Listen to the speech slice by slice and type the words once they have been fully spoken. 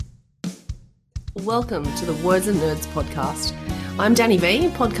Welcome to the Words and Nerds podcast. I'm Danny V,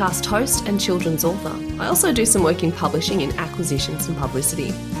 podcast host and children's author. I also do some work in publishing in acquisitions and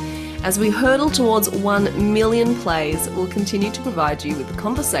publicity. As we hurtle towards 1 million plays, we'll continue to provide you with the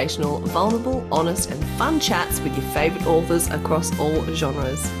conversational, vulnerable, honest and fun chats with your favourite authors across all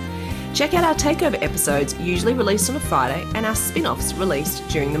genres. Check out our takeover episodes, usually released on a Friday, and our spin-offs released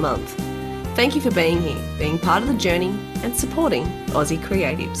during the month. Thank you for being here, being part of the journey and supporting Aussie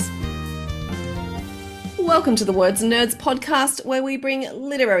creatives. Welcome to the Words and Nerds podcast, where we bring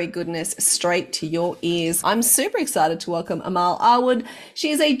literary goodness straight to your ears. I'm super excited to welcome Amal Awad. She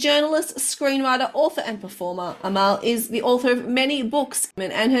is a journalist, screenwriter, author and performer. Amal is the author of many books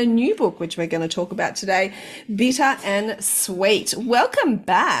and her new book, which we're going to talk about today, Bitter and Sweet. Welcome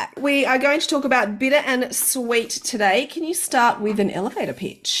back. We are going to talk about Bitter and Sweet today. Can you start with an elevator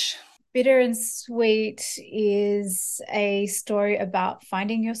pitch? Bitter and Sweet is a story about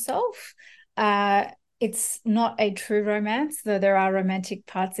finding yourself. It's not a true romance, though there are romantic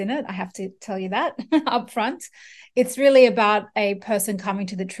parts in it. I have to tell you that up front. It's really about a person coming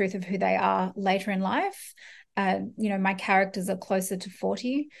to the truth of who they are later in life. My characters are closer to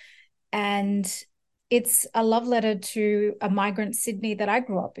 40, and it's a love letter to a migrant Sydney that I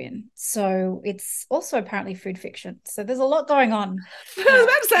grew up in. So it's also apparently food fiction. So there's a lot going on. I was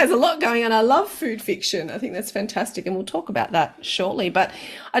about to say there's a lot going on. I love food fiction. I think that's fantastic, and we'll talk about that shortly. But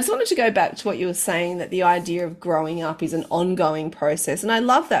I just wanted to go back to what you were saying, that the idea of growing up is an ongoing process. And I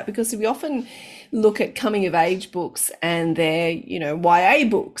love that because we often look at coming of age books and they're, YA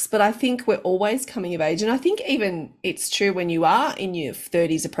books, but I think we're always coming of age. And I think even it's true when you are in your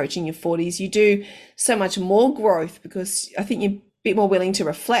 30s, approaching your 40s, you do so much more growth because I think you're a bit more willing to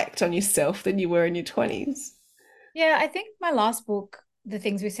reflect on yourself than you were in your 20s. Yeah, I think my last book, The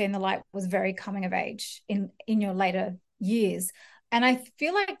Things We See in the Light, was very coming of age in your later years. And I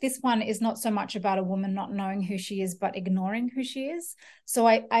feel like this one is not so much about a woman not knowing who she is, but ignoring who she is. So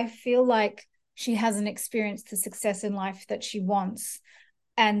I feel like she hasn't experienced the success in life that she wants.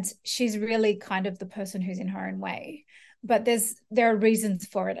 And she's really kind of the person who's in her own way. But there are reasons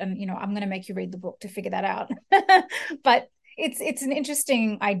for it. And, I'm going to make you read the book to figure that out. But it's an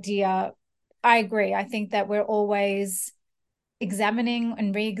interesting idea. I agree. I think that we're always examining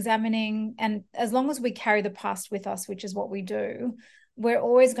and re-examining. And as long as we carry the past with us, which is what we do, we're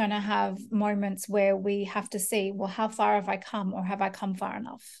always going to have moments where we have to see, well, how far have I come, or have I come far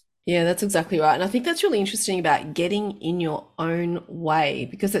enough? Yeah, that's exactly right. And I think that's really interesting about getting in your own way,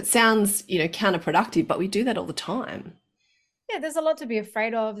 because it sounds, counterproductive, but we do that all the time. Yeah, there's a lot to be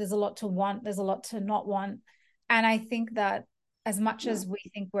afraid of. There's a lot to want. There's a lot to not want. And I think that as much as we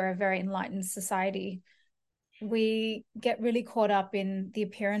think we're a very enlightened society, we get really caught up in the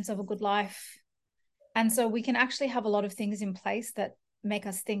appearance of a good life. And so we can actually have a lot of things in place that make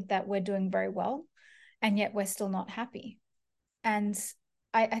us think that we're doing very well, and yet we're still not happy. And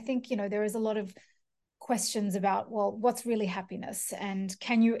I think, there is a lot of questions about, well, what's really happiness? And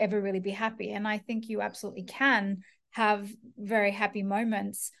can you ever really be happy? And I think you absolutely can have very happy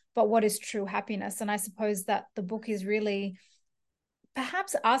moments, but what is true happiness? And I suppose that the book is really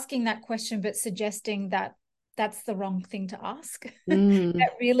perhaps asking that question, but suggesting that that's the wrong thing to ask. That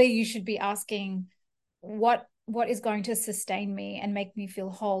really you should be asking what is going to sustain me and make me feel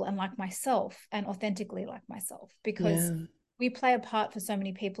whole and like myself, and authentically like myself, because we play a part for so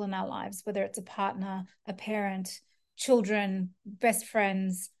many people in our lives, whether it's a partner, a parent, children, best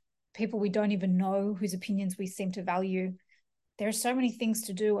friends, people we don't even know whose opinions we seem to value. There are so many things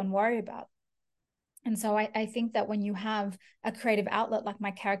to do and worry about. And so I think that when you have a creative outlet like my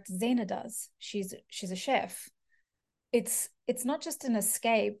character Zena does, she's a chef, it's not just an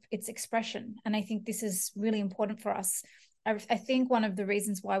escape, it's expression. And I think this is really important for us. I think one of the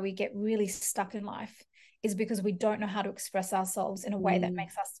reasons why we get really stuck in life is because we don't know how to express ourselves in a way that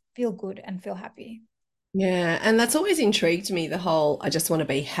makes us feel good and feel happy. Yeah, and that's always intrigued me, the whole I just want to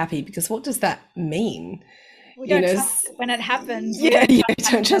be happy, because what does that mean? We You don't know, trust it when it happens. yeah, you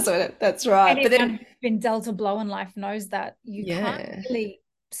don't trust it. That's right. But Anyone then, who's been dealt a blow in life knows that you can't yeah. really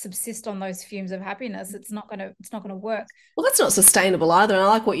subsist on those fumes of happiness. It's not gonna work. Well, that's not sustainable either. And I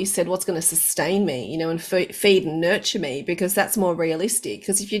like what you said, what's going to sustain me, and feed and nurture me, because that's more realistic.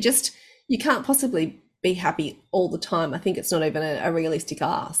 Because if you can't possibly be happy all the time. I think it's not even a realistic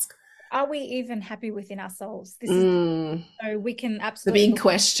ask. Are we even happy within ourselves? This is so we can The absolutely big look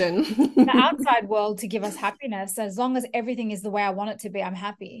question. at the outside world to give us happiness. As long as everything is the way I want it to be, I'm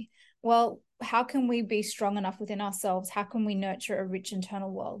happy. Well, how can we be strong enough within ourselves? How can we nurture a rich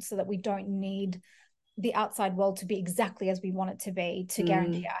internal world so that we don't need the outside world to be exactly as we want it to be to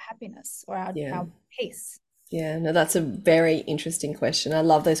guarantee our happiness or our, Yeah. our peace? Yeah, no, that's a very interesting question. I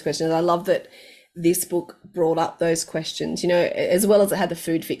love those questions. I love that this book brought up those questions, as well as it had the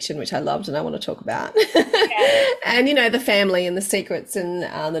food fiction, which I loved and I want to talk about. Yeah. And, the family and the secrets and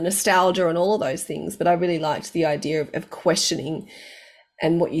the nostalgia and all of those things. But I really liked the idea of questioning,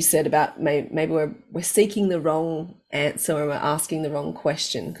 and what you said about maybe we're seeking the wrong answer and we're asking the wrong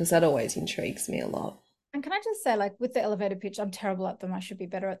question, because that always intrigues me a lot. And can I just say, like, with the elevator pitch, I'm terrible at them. I should be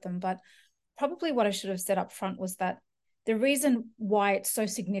better at them. But probably what I should have said up front was that the reason why it's so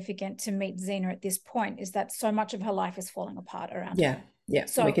significant to meet Xena at this point is that so much of her life is falling apart around Yeah, her. yeah. We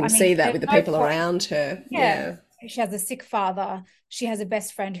So, can I mean, see that there's with the no people point. around her. Yeah. Yeah. She has a sick father. She has a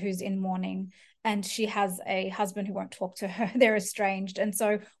best friend who's in mourning, and she has a husband who won't talk to her. They're estranged. And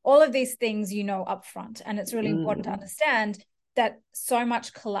so all of these things, up front. And it's really important to understand that so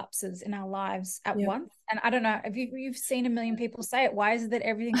much collapses in our lives at Yeah. once. And I don't know, if you've seen a million people say it, why is it that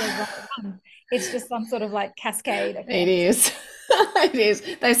everything goes wrong at once? It's just some sort of like cascade effect. It is. It is.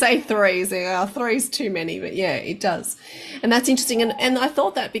 They say threes. There are threes too many, but yeah, it does. And that's interesting. And I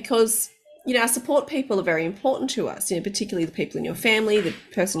thought that because, our support people are very important to us, particularly the people in your family, the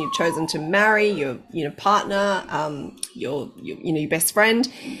person you've chosen to marry, your, partner, your best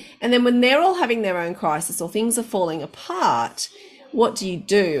friend. And then when they're all having their own crisis or things are falling apart, what do you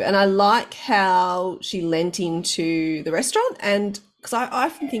do? And I like how she lent into the restaurant. And because I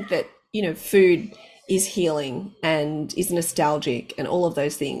often think that, food is healing and is nostalgic and all of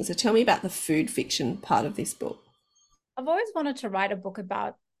those things. So tell me about the food fiction part of this book. I've always wanted to write a book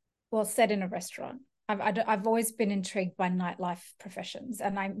about, well, set in a restaurant. I've always been intrigued by nightlife professions.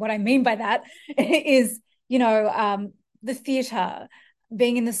 And what I mean by that is, the theater,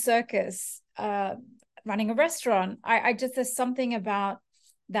 being in the circus, running a restaurant. I just, there's something about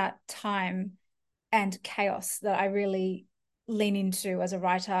that time and chaos that I really lean into as a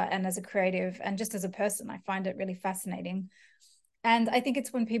writer and as a creative and just as a person. I find it really fascinating. And I think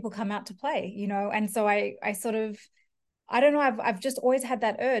it's when people come out to play, and so I sort of, I don't know, I've just always had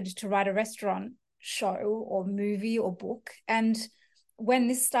that urge to write a restaurant show or movie or book. And when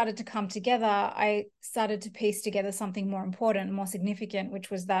this started to come together, I started to piece together something more important, more significant, which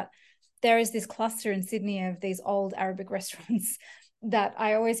was that there is this cluster in Sydney of these old Arabic restaurants that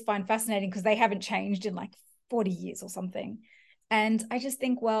I always find fascinating because they haven't changed in like 40 years or something. And I just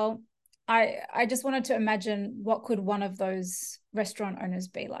think, well, I just wanted to imagine what could one of those restaurant owners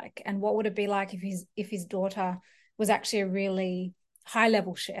be like, and what would it be like if his daughter was actually a really high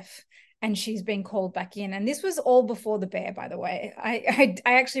level chef and she's been called back in. And this was all before the bear, by the way. I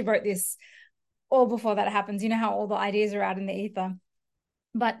actually wrote this all before that happens. You know how all the ideas are out in the ether.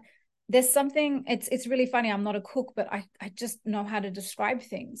 But there's something, it's really funny. I'm not a cook, but I just know how to describe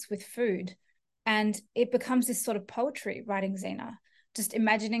things with food. And it becomes this sort of poetry, writing Xena, just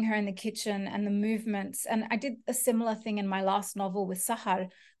imagining her in the kitchen and the movements. And I did a similar thing in my last novel with Sahar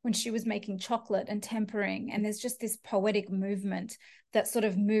when she was making chocolate and tempering. And there's just this poetic movement that sort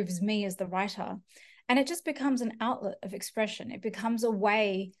of moves me as the writer. And it just becomes an outlet of expression. It becomes a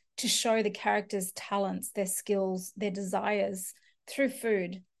way to show the characters' talents, their skills, their desires through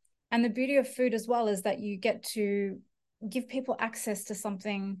food. And the beauty of food as well is that you get to give people access to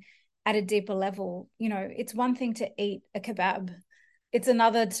something at a deeper level. It's one thing to eat a kebab. It's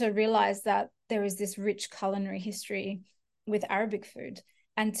another to realize that there is this rich culinary history with Arabic food,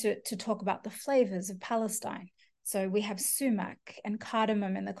 and to talk about the flavors of Palestine. So we have sumac and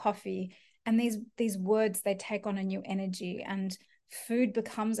cardamom in the coffee, and these words, they take on a new energy, and food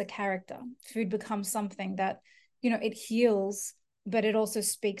becomes a character. Food becomes something that, it heals, but it also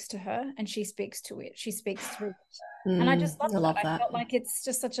speaks to her, and she speaks to it. She speaks through it. And I just love I love that. I that. felt like it's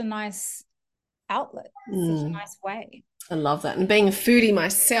just such a nice outlet, such a nice way. I love that. And being a foodie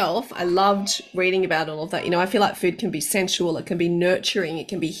myself, I loved reading about all of that. I feel like food can be sensual, it can be nurturing, it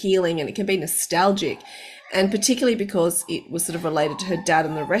can be healing, and it can be nostalgic. And particularly because it was sort of related to her dad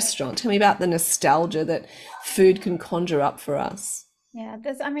in the restaurant. Tell me about the nostalgia that food can conjure up for us. Yeah,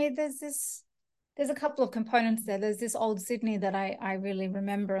 there's a couple of components there. There's this old Sydney that I really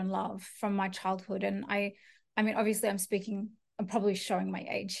remember and love from my childhood. And I mean, obviously I'm probably showing my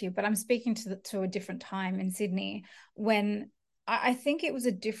age here, but I'm speaking to a different time in Sydney when I think it was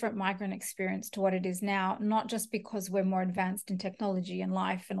a different migrant experience to what it is now, not just because we're more advanced in technology and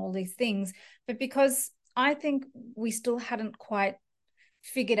life and all these things, but because I think we still hadn't quite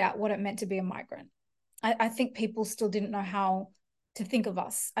figured out what it meant to be a migrant. I think people still didn't know how to think of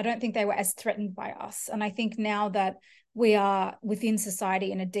us. I don't think they were as threatened by us. And I think now that we are within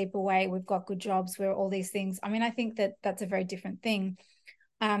society in a deeper way, we've got good jobs, we're all these things. I mean, I think that that's a very different thing.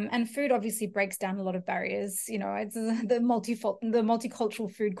 And food obviously breaks down a lot of barriers. It's the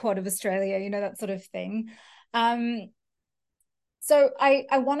multicultural food court of Australia, that sort of thing. So I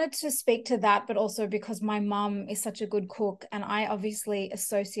wanted to speak to that, but also because my mum is such a good cook, and I obviously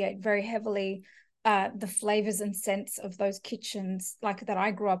associate very heavily the flavors and scents of those kitchens like that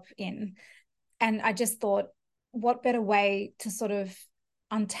I grew up in. And I just thought, what better way to sort of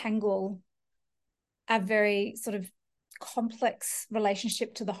untangle a very sort of complex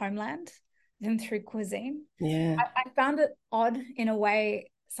relationship to the homeland than through cuisine. Yeah. I found it odd in a way,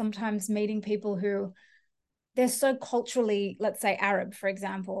 sometimes meeting people who they're so culturally, let's say Arab, for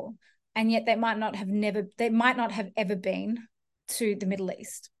example, and yet they might not have ever been to the Middle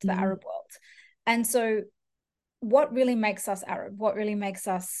East, to the Arab world. And so what really makes us Arab? What really makes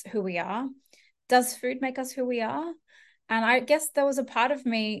us who we are? Does food make us who we are? And I guess there was a part of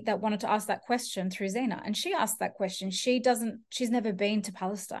me that wanted to ask that question through Zena. And she asked that question. She's never been to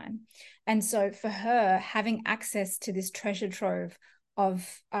Palestine. And so for her, having access to this treasure trove of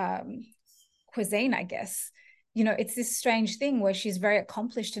cuisine, I guess, it's this strange thing where she's very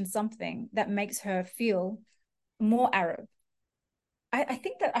accomplished in something that makes her feel more Arab. I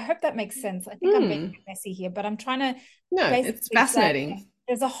hope that makes sense. I think I'm being a bit messy here, but I'm trying to No, it's basically fascinating. say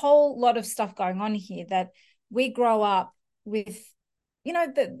there's a whole lot of stuff going on here that we grow up with,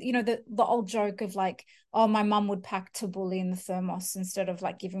 the old joke of like, oh, my mum would pack tabbouleh in the thermos instead of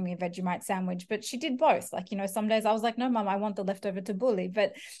like giving me a Vegemite sandwich, but she did both. Like, some days I was like, no, mum, I want the leftover tabbouleh,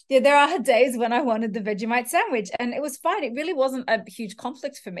 but yeah, there are days when I wanted the Vegemite sandwich, and it was fine. It really wasn't a huge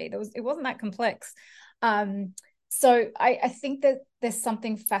conflict for me. It wasn't that complex. So I think that there's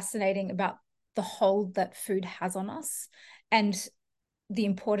something fascinating about the hold that food has on us and the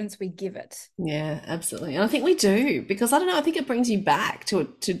importance we give it. Yeah, absolutely. And I think we do, because I don't know, I think it brings you back to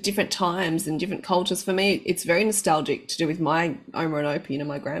different times and different cultures. For me, it's very nostalgic to do with my Oma and Opa,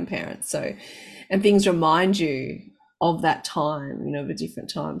 my grandparents. So, and things remind you of that time, of a different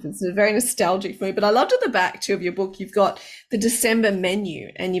time. It's very nostalgic for me. But I loved at the back too of your book, you've got the December menu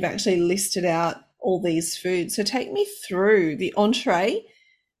and you've actually listed out all these foods. So take me through the entree.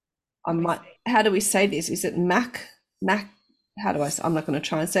 How do we say this? Is it mac? How do I say? I'm not going to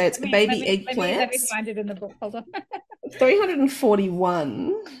try and say it. It's baby eggplants. Let me find it in the book. Hold on.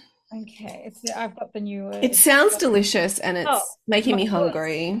 341. Okay, I've got the new word. It sounds delicious and it's making me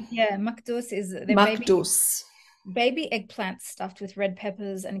hungry. Yeah, makdous is the Makdous. baby eggplants stuffed with red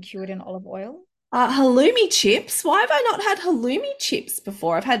peppers and cured in olive oil. Halloumi chips. Why have I not had halloumi chips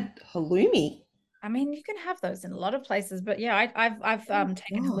before? I've had halloumi. I mean, you can have those in a lot of places, but yeah, I've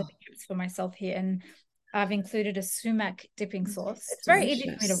taken halloumi chips for myself here, and I've included a sumac dipping sauce. It's very easy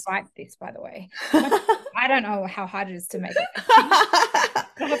for me to write this, by the way. I don't know how hard it is to make it. I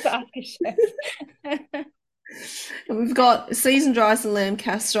have to ask a chef. And we've got seasoned rice and lamb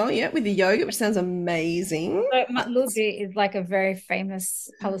casserole, with the yogurt, which sounds amazing. So matloubi is like a very famous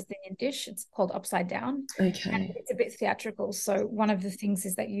Palestinian dish. It's called upside down. Okay. And it's a bit theatrical. So one of the things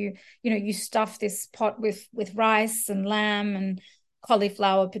is that you stuff this pot with rice and lamb and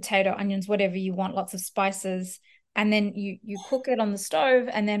cauliflower, potato, onions, whatever you want, lots of spices. And then you cook it on the stove.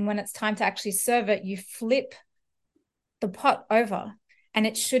 And then when it's time to actually serve it, you flip the pot over and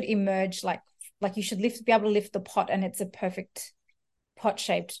it should emerge like you should be able to lift the pot, and it's a perfect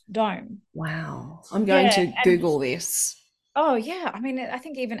pot-shaped dome. Wow. I'm going to Google this. Oh, yeah. I mean, I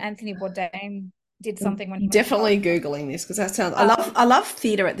think even Anthony Bourdain did something when he definitely Googling this, because that sounds I love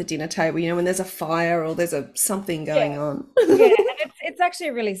theatre at the dinner table, when there's a fire or there's something going on. Yeah, and it's actually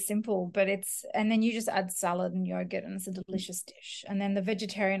really simple, but and then you just add salad and yogurt and it's a delicious dish. And then the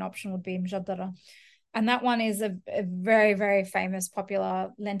vegetarian option would be mjadara. And that one is a very, very famous,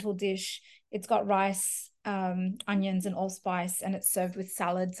 popular lentil dish. It's got rice, onions and allspice, and it's served with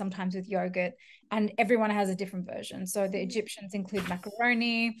salad, sometimes with yogurt, and everyone has a different version. So the Egyptians include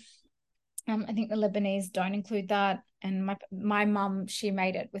macaroni. I think the Lebanese don't include that. And my mum, she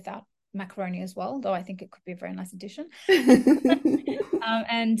made it without macaroni as well, though I think it could be a very nice addition.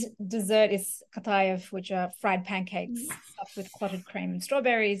 And dessert is katayef, which are fried pancakes stuffed with clotted cream and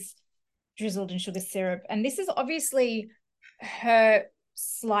strawberries, drizzled in sugar syrup. And this is obviously her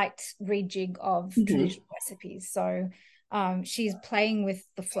slight rejig of traditional recipes. So she's playing with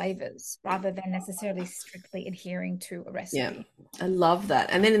the flavors rather than necessarily strictly adhering to a recipe. Yeah, I love that.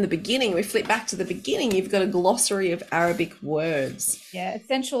 And then in the beginning, we flip back to the beginning, you've got a glossary of Arabic words. Yeah,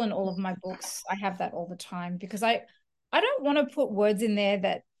 essential in all of my books. I have that all the time because I don't want to put words in there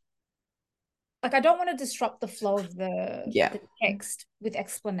that, like, I don't want to disrupt the flow of the text with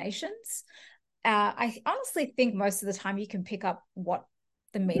explanations. I honestly think most of the time you can pick up what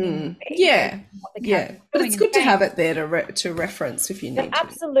the meaning would be. But it's good to have it there to reference if you need to.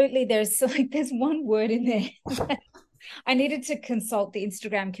 Absolutely. There's one word in there. I needed to consult the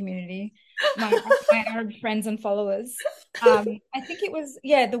Instagram community. my Arab friends and followers. I think it was,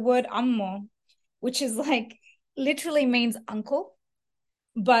 the word ammo, which is like literally means uncle,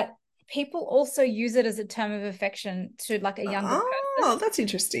 but people also use it as a term of affection to like a younger Oh, person. that's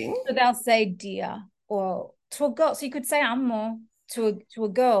interesting. So they'll say dear or to a girl. So you could say ammo to a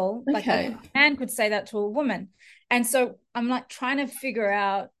girl, like a Okay. man could say that to a woman. And so I'm like trying to figure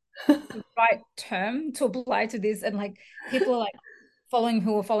out the right term to apply to this. And like people are like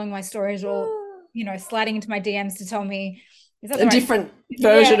who are following my stories or, sliding into my DMs to tell me, is that A the right? different Yeah.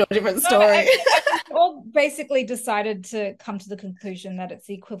 version or a different No, story. and we all basically decided to come to the conclusion that it's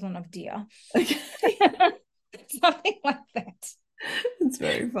the equivalent of dear. Okay. Something like that. It's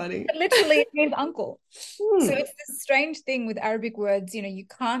very funny. But literally, it means uncle. So Hmm. it's this strange thing with Arabic words, you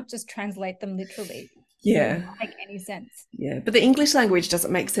can't just translate them literally. It would Yeah. not make any sense. Yeah. But the English language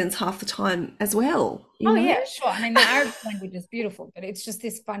doesn't make sense half the time as well, you Oh, know? yeah, sure. I mean, the Arabic language is beautiful, but it's just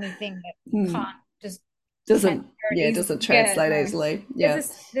this funny thing that you Hmm. can't just transfer Doesn't, it yeah, easily. doesn't Yeah, translate no. easily.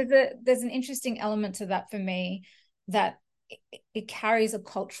 There's Yeah. there's an interesting element to that for me that it carries a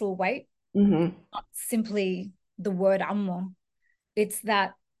cultural weight, Hmm. not simply the word ammo. It's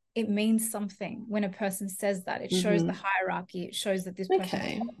that it means something when a person says that. It shows the Hmm. hierarchy. It shows that this person is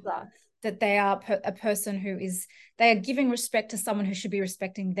Okay. older, that they are a person they are giving respect to someone who should be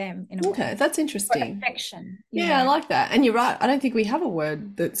respecting them in a Okay. way. That's Or interesting. affection, Yeah, I like that. And you're right. I don't think we have a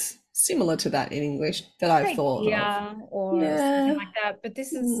word that's similar to that in English that I've Say thought of. dear or something Yeah. like that. But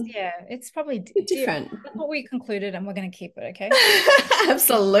this is, Mm, it's probably bit dear. different. That's what we concluded, and we're going to keep it, okay?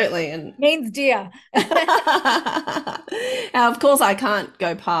 Absolutely. And Means dear. now, of course, I can't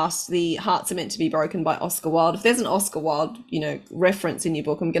go past the Hearts Are Meant to Be Broken by Oscar Wilde. If there's an Oscar Wilde, reference in your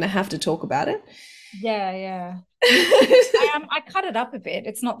book, I'm going to have to talk about it. Yeah, yeah. I cut it up a bit.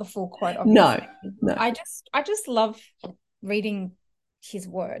 It's not the full quote, No, obviously. no. I just love reading his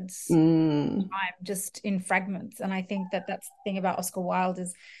words. Mm, I'm just in fragments, and I think that that's the thing about Oscar Wilde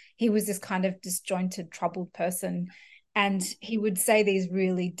is he was this kind of disjointed, troubled person, and he would say these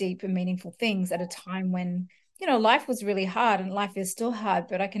really deep and meaningful things at a time when life was really hard, and life is still hard,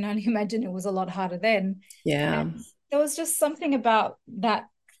 but I can only imagine it was a lot harder then. yeah. And there was just something about that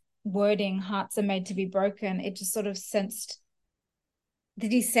wording, hearts are made to be broken. It just sort of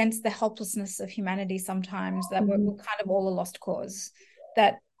did he sense the helplessness of humanity sometimes, that we're Mhm. kind of all a lost cause,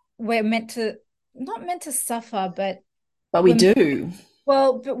 that we're not meant to suffer, but But we we're do.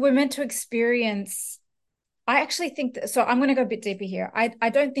 but we're meant to experience. I actually think that, so I'm going to go a bit deeper here. I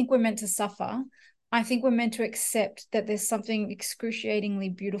don't think we're meant to suffer. I think we're meant to accept that there's something excruciatingly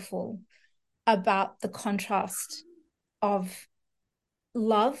beautiful about the contrast of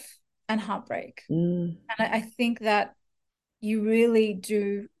love and heartbreak. Mm, And I think that you really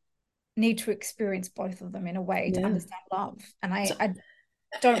do need to experience both of them in a way to yeah. understand love. And So, I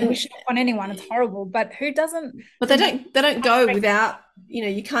don't and wish it on anyone. It's horrible, but who doesn't? but they don't go without,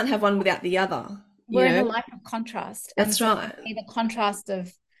 you can't have one without the other, We're in a life of contrast, and That's so right. for me, the contrast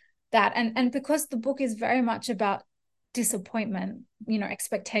of that, and because the book is very much about disappointment,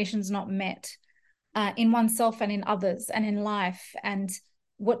 expectations not met, in oneself and in others and in life, and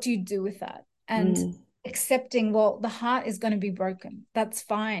what do you do with that? And Mm, accepting, well, the heart is going to be broken. That's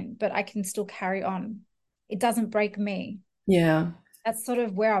fine, but I can still carry on. It doesn't break me. yeah. That's sort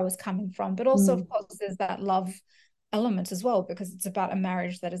of where I was coming from. But also, Mm, of course, there's that love element as well, because it's about a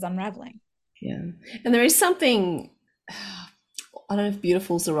marriage that is unraveling. yeah. And there is something, I don't know if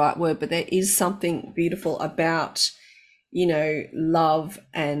beautiful is the right word, but there is something beautiful about, love,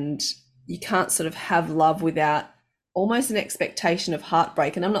 and you can't sort of have love without almost an expectation of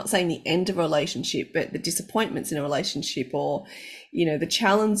heartbreak. And I'm not saying the end of a relationship, but the disappointments in a relationship, or, the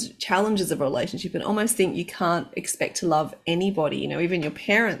challenges of a relationship, and almost think you can't expect to love anybody, even your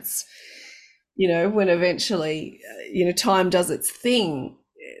parents, when eventually, time does its thing,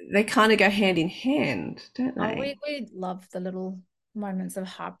 they kind of go hand in hand, don't Oh, they? we love the little moments of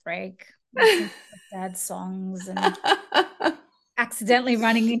heartbreak. We sing sad songs and accidentally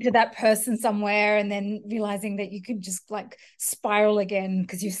running into that person somewhere and then realizing that you could just like spiral again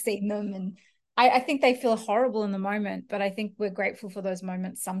because you've seen them. And I think they feel horrible in the moment, but I think we're grateful for those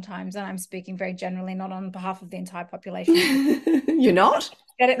moments sometimes. And I'm speaking very generally, not on behalf of the entire population. You're not?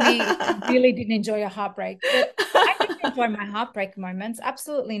 Get at me if you really didn't enjoy a heartbreak. But I didn't enjoy my heartbreak moments.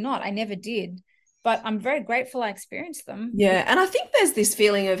 Absolutely not. I never did. But I'm very grateful I experienced them. Yeah, and I think there's this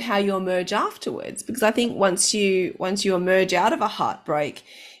feeling of how you emerge afterwards, because I think once you emerge out of a heartbreak,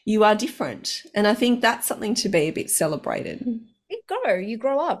 you are different, and I think that's something to be a bit celebrated. You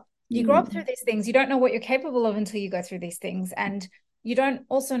grow up. You grow up through Mm, these things. You don't know what you're capable of until you go through these things. And you don't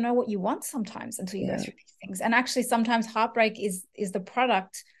also know what you want sometimes until you go yeah. through these things. And actually, sometimes heartbreak is the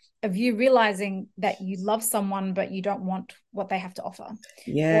product of you realizing that you love someone, but you don't want what they have to offer, or that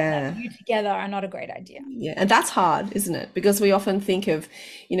Yeah. you together are not a great idea. Yeah, and that's hard, isn't it? Because we often think of,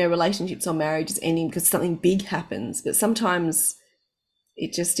 relationships or marriages ending because something big happens, but sometimes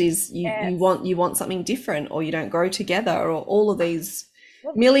it just is Yes. you want something different, or you don't grow together, or all of these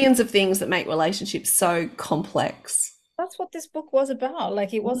Well, millions of things that make relationships so complex. that's what this book was about.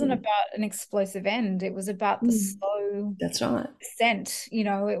 Like, it wasn't Mm, about an explosive end. It was about the mm, slow that's right. descent.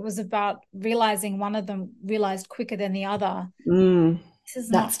 It was about realizing one of them realized quicker than the other, Mm, this is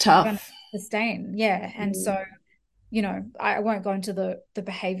that's not going to tough. sustain. Yeah. And so, Mm. I won't go into the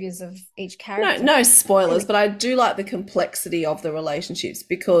behaviors of each No, character. no spoilers, Really, but I do like the complexity of the relationships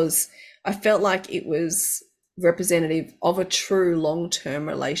because I felt like it was representative of a true long-term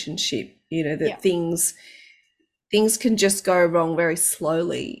relationship, yeah. that things can just go wrong very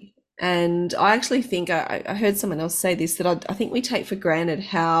slowly. And I actually think I heard someone else say this, that I think we take for granted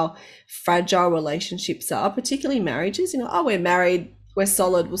how fragile relationships are, particularly marriages. Oh, we're married, we're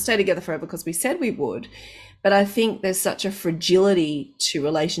solid, we'll stay together forever because we said we would. But I think there's such a fragility to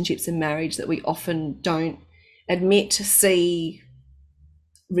relationships and marriage that we often don't admit to see,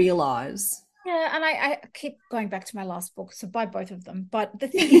 realize. Yeah, and I keep going back to my last book, so buy both of them. But the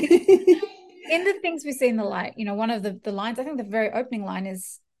thing is, in the things we see in the light, one of the lines, I think the very opening line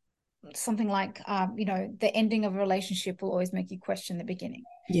is something like, the ending of a relationship will always make you question the beginning.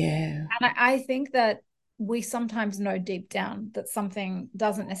 Yeah. And I think that we sometimes know deep down that something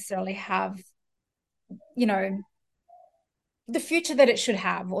doesn't necessarily have, you know, the future that it should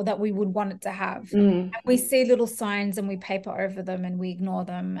have, or that we would want it to have. Mm. And we see little signs and we paper over them and we ignore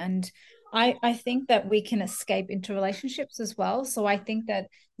them. And I think that we can escape into relationships as well. So I think that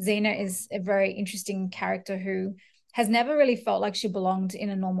Xena is a very interesting character who has never really felt like she belonged in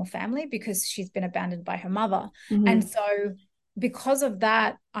a normal family because she's been abandoned by her mother. And Mm-hmm. so because of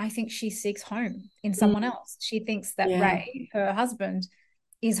that, I think she seeks home in Mm. someone else. She thinks that Yeah. Ray, her husband,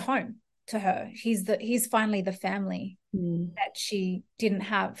 is home to her. He's finally the family Mm. that she didn't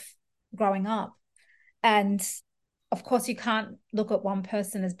have growing up. And of course, you can't look at one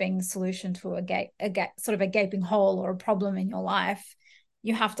person as being the solution to sort of a gaping hole or a problem in your life.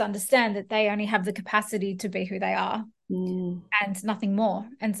 You have to understand that they only have the capacity to be who they are Mm. and nothing more.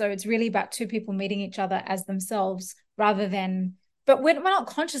 And so it's really about two people meeting each other as themselves rather than, but we're not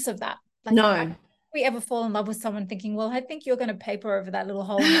conscious of that. Like, No. we ever fall in love with someone thinking, well, I think you're going to paper over that little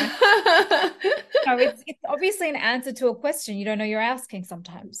hole in my. No, it's obviously an answer to a question you don't know you're asking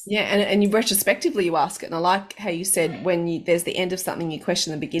sometimes. Yeah, and you retrospectively you ask it, and I like how you said when there's the end of something, you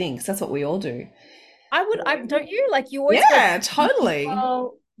question the beginning, because that's what we all do. I don't you? Like, you always go back Yeah, and you think, totally.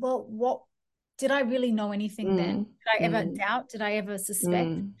 well, what did I really know anything then? Mm, Did I ever mm, doubt? Did I ever suspect?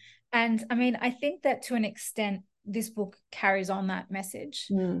 mm, And I mean, I think that to an extent, this book carries on that message,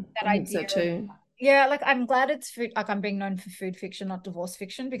 that I think so idea of, too. yeah, like, I'm glad it's food, like, I'm being known for food fiction, not divorce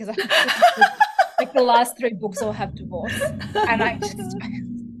fiction, because I'm pretty sure, like, the last three books all have divorce. And I'm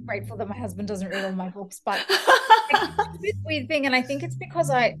grateful that my husband doesn't read all my books. But it's this weird thing, and I think it's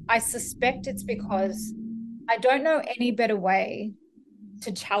because I suspect it's because I don't know any better way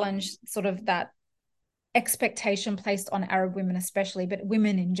to challenge sort of that expectation placed on Arab women, especially, but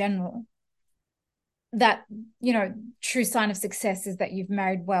women in general, that, true sign of success is that you've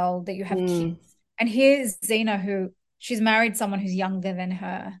married well, that you have kids. Mm, And here's Xena, who she's married someone who's younger than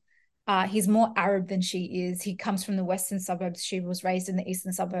her. He's more Arab than she is. He comes from the western suburbs. She was raised in the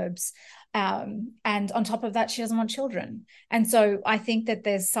eastern suburbs. And on top of that, she doesn't want children. And so I think that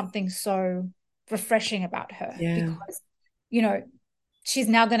there's something so refreshing about her yeah. because, you know, she's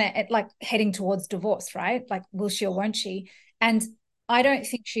now going to, like, heading towards divorce, right? Like, will she or won't she? And I don't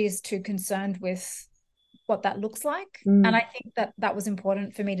think she's too concerned with what that looks like. And I Mm. think that that was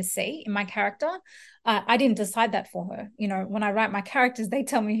important for me to see in my character. I didn't decide that for her. When I write my characters, they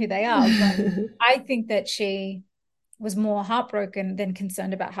tell me who they are. But I think that she was more heartbroken than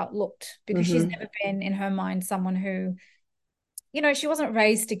concerned about how it looked, because she's Hmm. never been, in her mind, someone who, she wasn't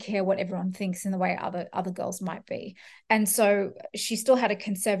raised to care what everyone thinks in the way other girls might be. And so she still had a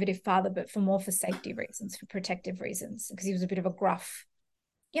conservative father, but for safety reasons, for protective reasons, because he was a bit of a gruff,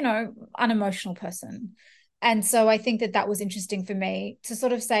 unemotional person. And so I think that that was interesting for me to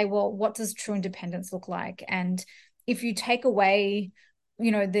sort of say, well, what does true independence look like? And if you take away,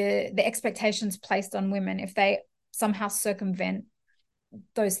 the expectations placed on women, if they somehow circumvent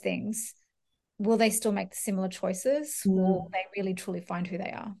those things, will they still make similar choices? Will Mm. they really truly find who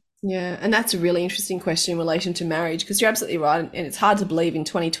they are? Yeah, and that's a really interesting question in relation to marriage, because you're absolutely right, and it's hard to believe in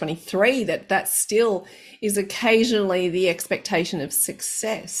 2023 that that still is occasionally the expectation of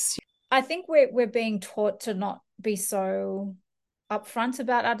success. I think we're being taught to not be so upfront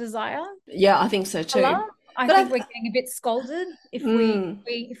about our desire Yeah, I think so to love. too. I But think we're getting a bit scolded if mm,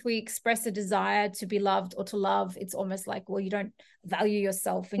 we express a desire to be loved or to love. It's almost like, well, you don't value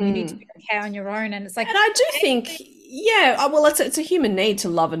yourself and you need to mm. be okay on your own. And it's like, And I do think, yeah, well, it's a human need to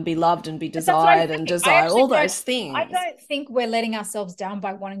love and be loved and be but that's what I'm desired and saying. I desire actually all don't. those I things. don't think we're letting ourselves down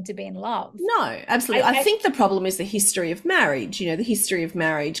by wanting to be in love. No, absolutely. I I think the problem is the history of marriage. You know, the history of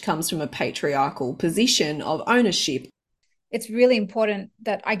marriage comes from a patriarchal position of ownership. it's really important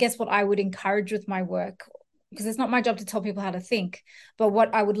that I guess what I would encourage with my work, because it's not my job to tell people how to think, but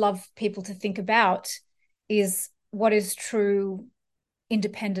what I would love people to think about is what is true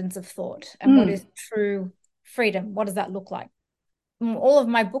independence of thought and what Mm, is true freedom. What does that look like? All of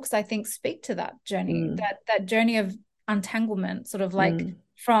my books, I think, speak to that journey, mm, that journey of untanglement, sort of like mm.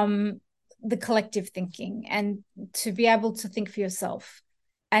 from the collective thinking and to be able to think for yourself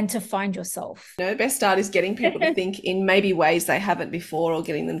and to find yourself. You know, the best start is getting people to think in maybe ways they haven't before or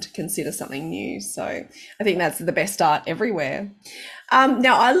getting them to consider something new. So I think that's the best start everywhere.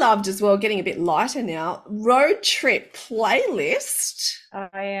 Now, I loved as well, getting a bit lighter now, road trip playlist. Oh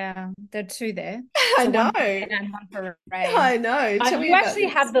yeah, there are two there. I So one know. for rain and one for rain. I know. I Tell me do about actually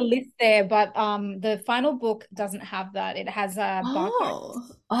this. have the list there, but the final book doesn't have that. It has barcodes. Oh,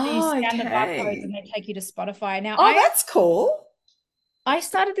 So you oh, scan the barcodes and okay. they take you to Spotify. Now Oh, that's cool. I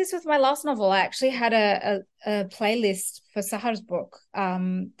started this with my last novel. I actually had a playlist for Sahar's book,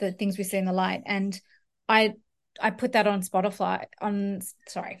 The Things We See in the Light, and I I put that on Spotify. On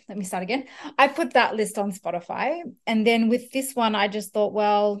sorry, let me start again. I put that list on Spotify, and then with this one, I just thought,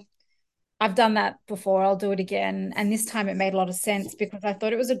 well, I've done that before. I'll do it again. And this time it made a lot of sense because I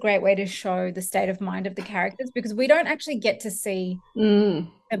thought it was a great way to show the state of mind of the characters because we don't actually get to see Mm,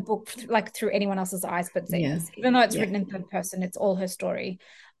 a book like through anyone else's eyes but yeah, Zena's. Even though it's yeah. written in third person, it's all her story.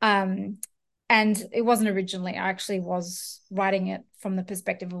 Um, and it wasn't originally. I actually was writing it from the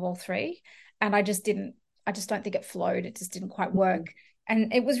perspective of all three, and I just don't think it flowed. It just didn't quite work.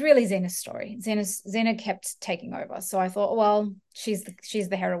 And it was really Zena's story. Zena kept taking over. So I thought, well, she's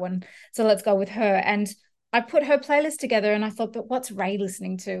the heroine. So let's go with her. And I put her playlist together and I thought, but what's Ray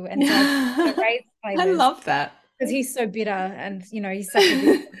listening to? And so I put Ray's I playlist love that. because he's so bitter and he's such a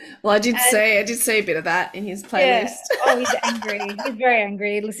bitter. Well, And I did see a bit of that in his yeah, playlist. oh, he's angry. He's very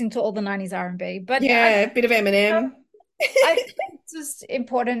angry, listening to all the 90s R&B. But Yeah, a bit of Eminem. I think it's just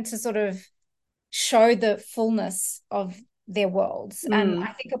important to sort of show the fullness of their worlds. And Mm.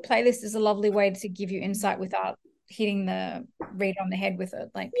 I think a playlist is a lovely way to give you insight without hitting the read on the head with it.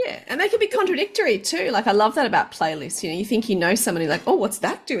 Like, Yeah, and they can be contradictory too. Like I love that about playlists. You know, you think you know somebody, like, oh, what's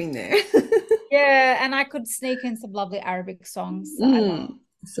that doing there? yeah, and I could sneak in some lovely Arabic songs that I love.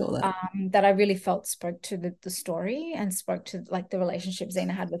 I saw that. That I really felt spoke to the story and spoke to like the relationship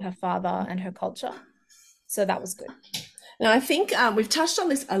Zena had with her father and her culture. So that was good. Now, I think we've touched on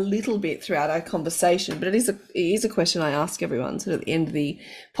this a little bit throughout our conversation, but it is a question I ask everyone sort of at the end of the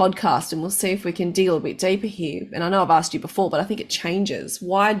podcast, and we'll see if we can dig a little bit deeper here. And I know I've asked you before, but I think it changes.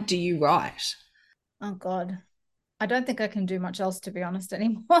 Why do you write? Oh God. I don't think I can do much else to be honest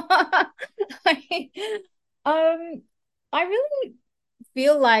anymore. um, I really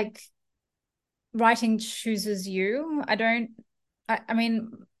feel like writing chooses you. I mean,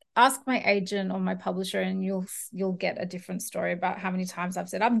 ask my agent or my publisher and you'll get a different story about how many times I've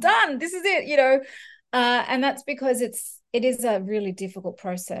said, I'm done, this is it. And that's because it is a really difficult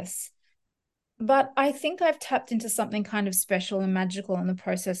process. But I think I've tapped into something kind of special and magical in the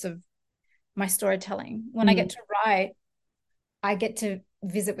process of my storytelling. When I get Mm, to write, I get to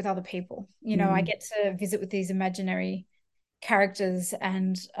visit with other people. I mm. get to visit with these imaginary characters,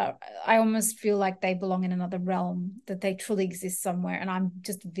 and I almost feel like they belong in another realm, that they truly exist somewhere, and I'm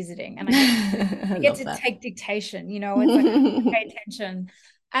just visiting, and I I get love to that. take dictation. It's like I have to pay attention,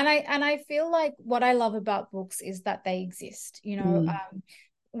 and I feel like what I love about books is that they exist. Mm,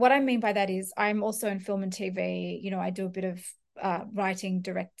 What I mean by that is I'm also in film and TV. I do a bit of writing,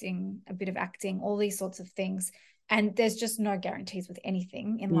 directing, a bit of acting, all these sorts of things. And there's just no guarantees with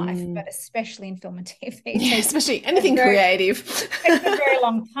anything in life, mm. but especially in film and TV, it Yeah, takes especially a anything very creative. takes a very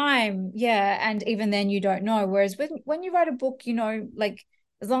long time. Yeah. And even then you don't know. Whereas when you write a book, like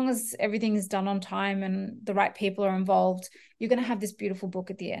as long as everything is done on time and the right people are involved, you're going to have this beautiful book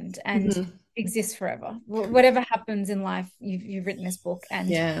at the end and Mhm. exists forever. Whatever happens in life, you've written this book. And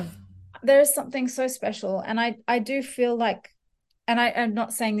Yeah. there is something so special. And I do feel like, and I'm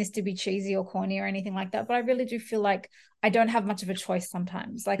not saying this to be cheesy or corny or anything like that, but I really do feel like I don't have much of a choice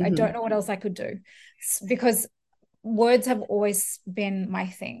sometimes. Like I don't Mhm. know what else I could do because words have always been my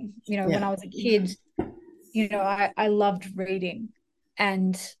thing. When Yeah. I was a kid, I loved reading.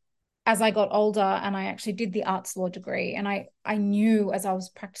 And as I got older and I actually did the arts law degree, and I knew as I was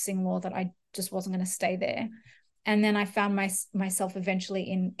practicing law that I just wasn't going to stay there. And then I found myself eventually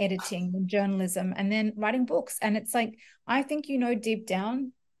in editing and journalism and then writing books. And it's like, I think, you know, deep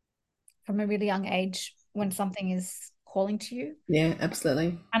down from a really young age when something is calling to you. Yeah,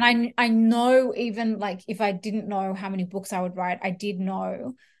 absolutely. And I know, even like if I didn't know how many books I would write, I did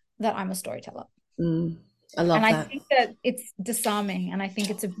know that I'm a storyteller. I love And I that. think that it's disarming, and I think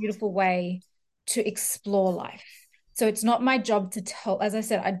it's a beautiful way to explore life. So it's not my job to tell, as I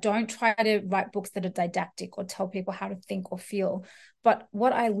said, I don't try to write books that are didactic or tell people how to think or feel. But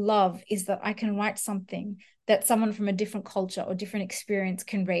what I love is that I can write something that someone from a different culture or different experience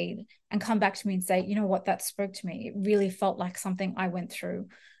can read and come back to me and say, you know what, that spoke to me. It really felt like something I went through.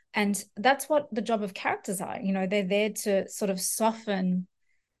 And that's what the job of characters are. You know, they're there to sort of soften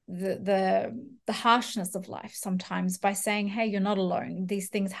the harshness of life sometimes by saying, hey, you're not alone, these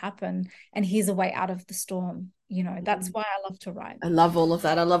things happen, and here's a way out of the storm. You know, that's why I love to write. I love all of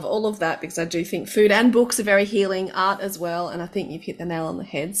that. I love all of that because I do think food and books are very healing, art as well. And I think you've hit the nail on the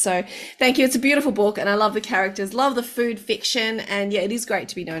head. So thank you. It's a beautiful book and I love the characters, love the food fiction. And yeah, it is great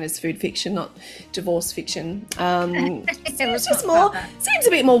to be known as food fiction, not divorce fiction. It's just more, seems a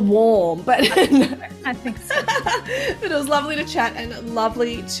bit more warm, but I think so. But it was lovely to chat and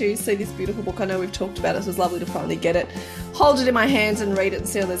lovely to see this beautiful book. I know we've talked about it. So it was lovely to finally get it, hold it in my hands and read it and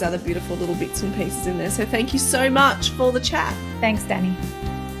see all those other beautiful little bits and pieces in there. So thank you so much for the chat. Thanks, Danny.